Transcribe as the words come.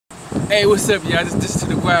Hey, what's up, y'all? This to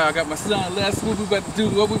the wild. I got my son Les. What we about to do?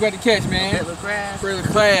 What we about to catch, man? Fiddler crabs. Fiddler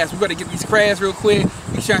crabs. We about to get these crabs real quick.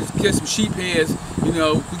 We trying to get some sheepheads. You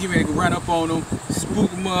know, we get ready to run up on them,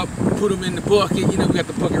 spook them up, put them in the bucket. You know, we got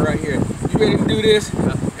the bucket right here. You ready to do this?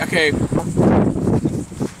 Okay.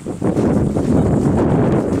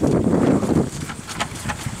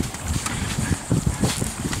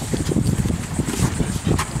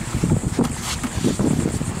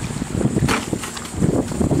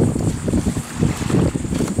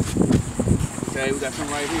 Okay, we got some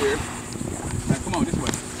right here. Now, come on, this way.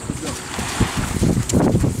 Let's go.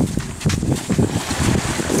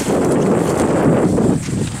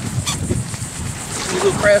 These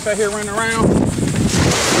little crabs right here running around.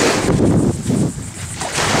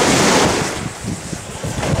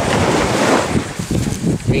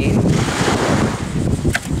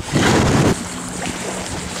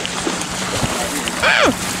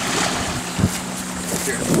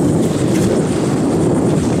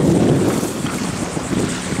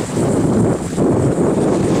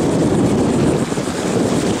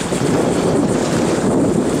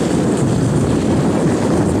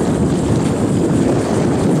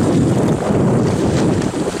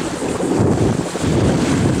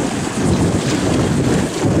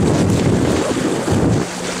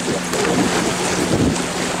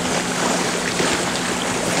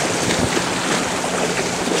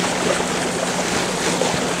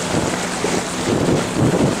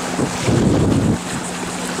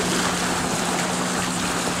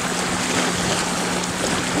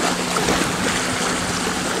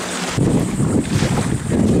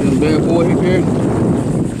 Bad boy here.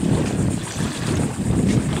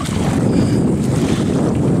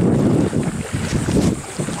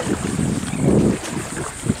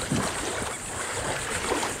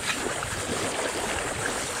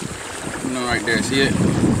 No, right there, see it?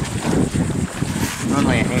 Run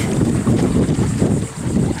by your hand.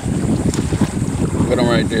 Put them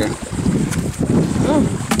right there.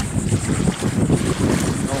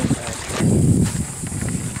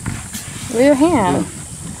 With your hand.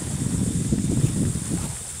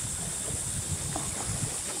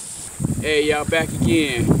 Hey, y'all, back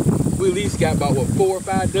again. We at least got about, what, 4 or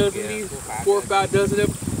 5 dozen of these? 4 or 5 dozen of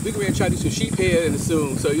them. We're going to try to do some sheephead in the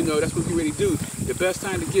soon. So, you know, that's what we really do. The best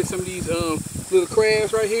time to get some of these little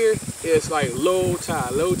crabs right here is like low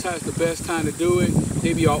tide. Low tide is the best time to do it.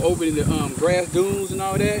 They be all over in the grass dunes and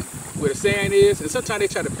all that, where the sand is. And sometimes they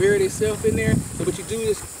try to bury themselves in there. So what you do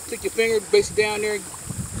is stick your finger basically down there,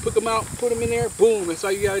 pick them out, put them in there, boom, that's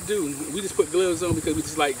all you gotta do. We just put gloves on because we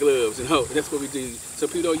just like gloves and hope. That's what we do. Some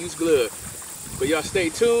people don't use gloves. But y'all stay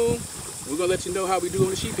tuned. We're gonna let you know how we do on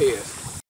the sheepheads.